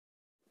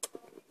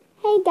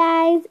Hey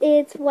guys,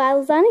 it's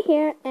Wildzana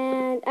here,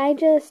 and I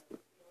just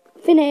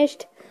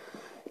finished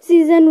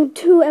season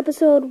 2,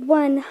 episode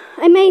 1.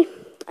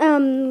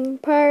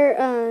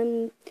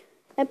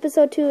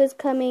 Episode 2 is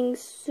coming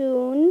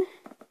soon.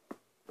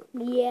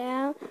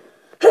 Yeah.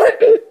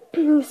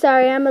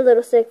 Sorry, I'm a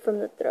little sick from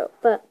the throat,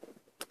 but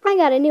I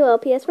got a new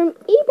LPS from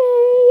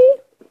eBay.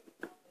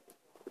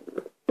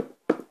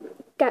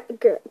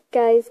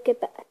 Guys, get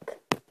back.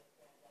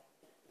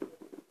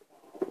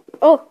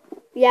 Oh,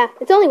 yeah,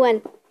 it's only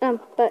one.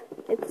 But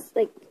it's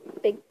like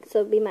big,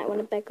 so we might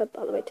want to back up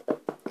all the way to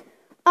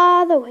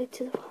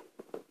the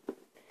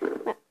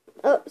wall.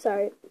 Oh,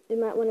 sorry. We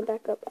might want to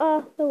back up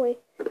all the way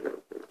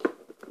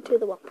to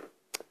the wall.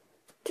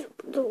 To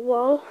the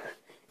wall.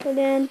 And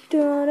then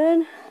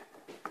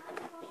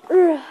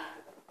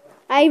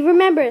I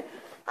remember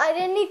I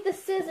didn't need the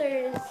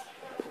scissors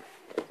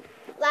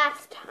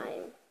last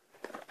time.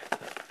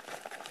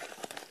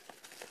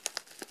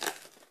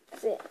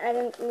 See, I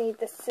didn't need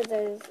the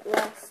scissors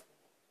last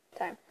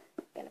time.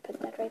 I'm gonna put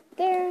that right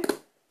there.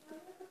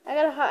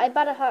 I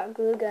bought a hot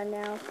glue gun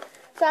now.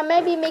 So I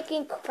might be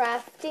making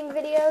crafting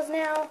videos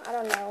now. I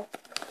don't know.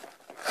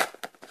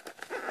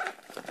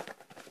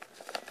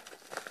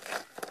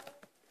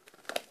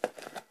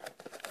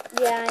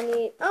 Yeah, I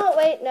need... Oh,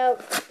 wait, no.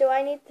 Do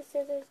I need the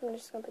scissors? I'm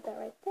just gonna put that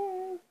right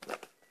there.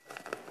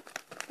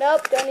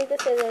 Nope, don't need the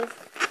scissors.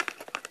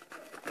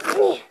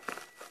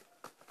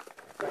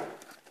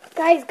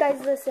 Guys,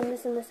 listen.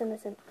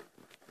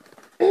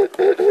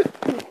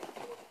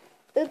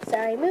 Oops,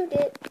 sorry, moved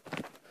it.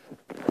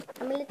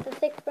 I'm a little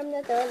sick from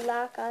the throat,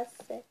 like I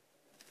said.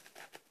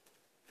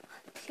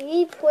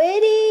 She's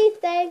pretty,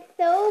 like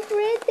so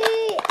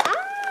pretty.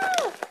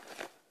 Ah!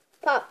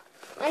 Pop,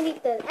 I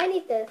need the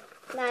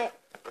knife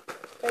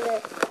for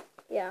this.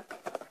 Yeah.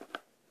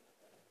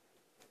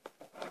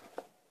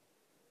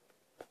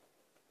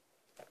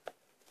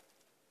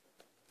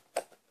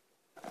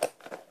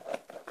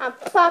 I'm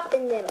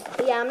popping them.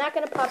 Yeah, I'm not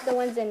gonna pop the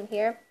ones in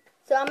here.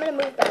 So I'm gonna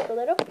move back a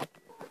little.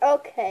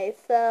 Okay,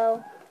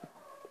 so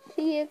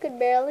you could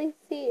barely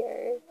see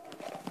her.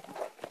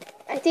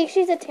 I think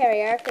she's a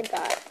terrier. I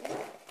forgot.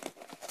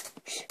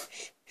 Shh.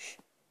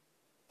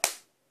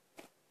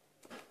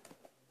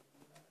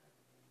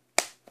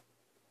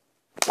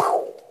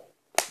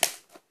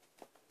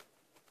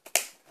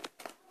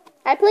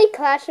 I play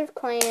Clash of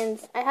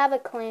Clans. I have a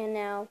clan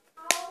now.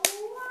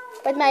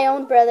 With my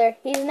own brother.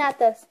 He's not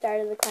the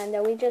start of the clan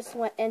though. We just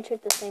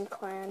entered the same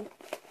clan.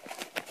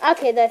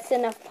 Okay, that's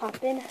enough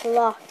popping.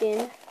 Lock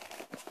in.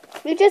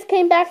 We just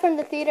came back from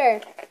the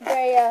theater.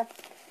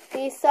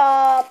 We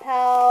saw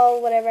Pal,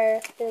 whatever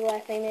his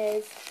last name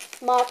is,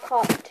 Mall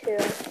Cop 2.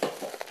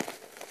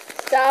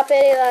 Stop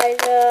it,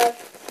 Elijah.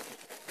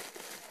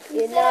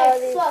 You said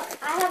I suck.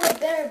 I have a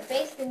better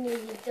base than you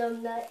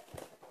dumb nut.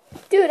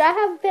 Dude, I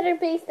have better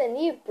base than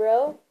you,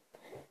 bro.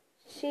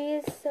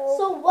 She's so.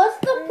 So what's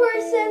the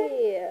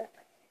person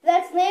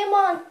that's name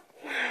on?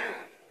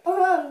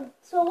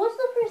 So what's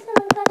the person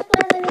on Clash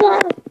Clans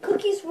that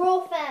Cookie's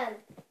Roll fan?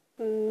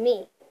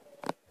 Me.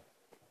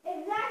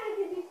 Exactly,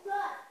 because you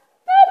suck.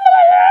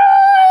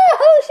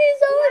 Oh, she's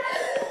so.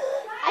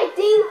 I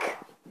think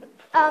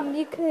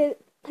you could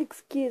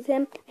excuse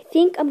him. I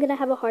think I'm gonna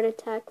have a heart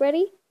attack.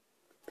 Ready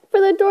for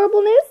the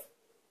adorableness?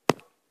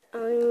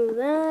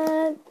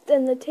 That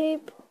and the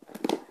tape.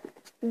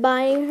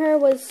 Buying her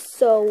was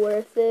so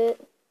worth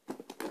it.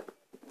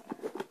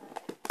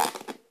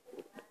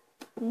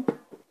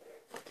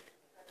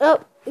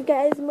 Oh, you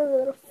guys move a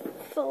little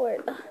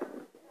forward.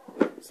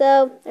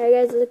 So, are you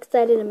guys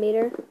excited to meet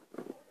her?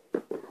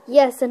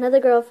 Yes, another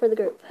girl for the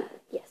group.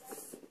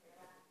 Yes.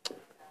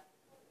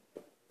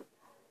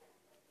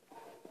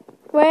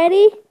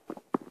 Ready?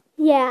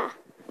 Yeah.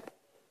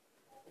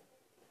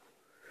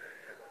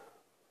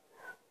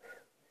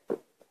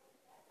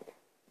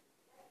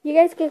 You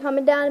guys can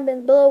comment down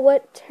below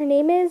what her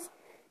name is,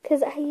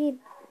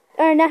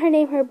 or not her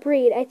name, her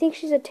breed. I think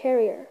she's a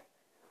terrier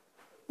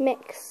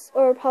mix,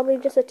 or probably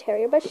just a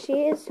terrier, but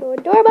she is so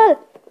adorable.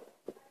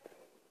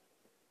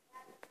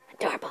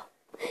 Adorable.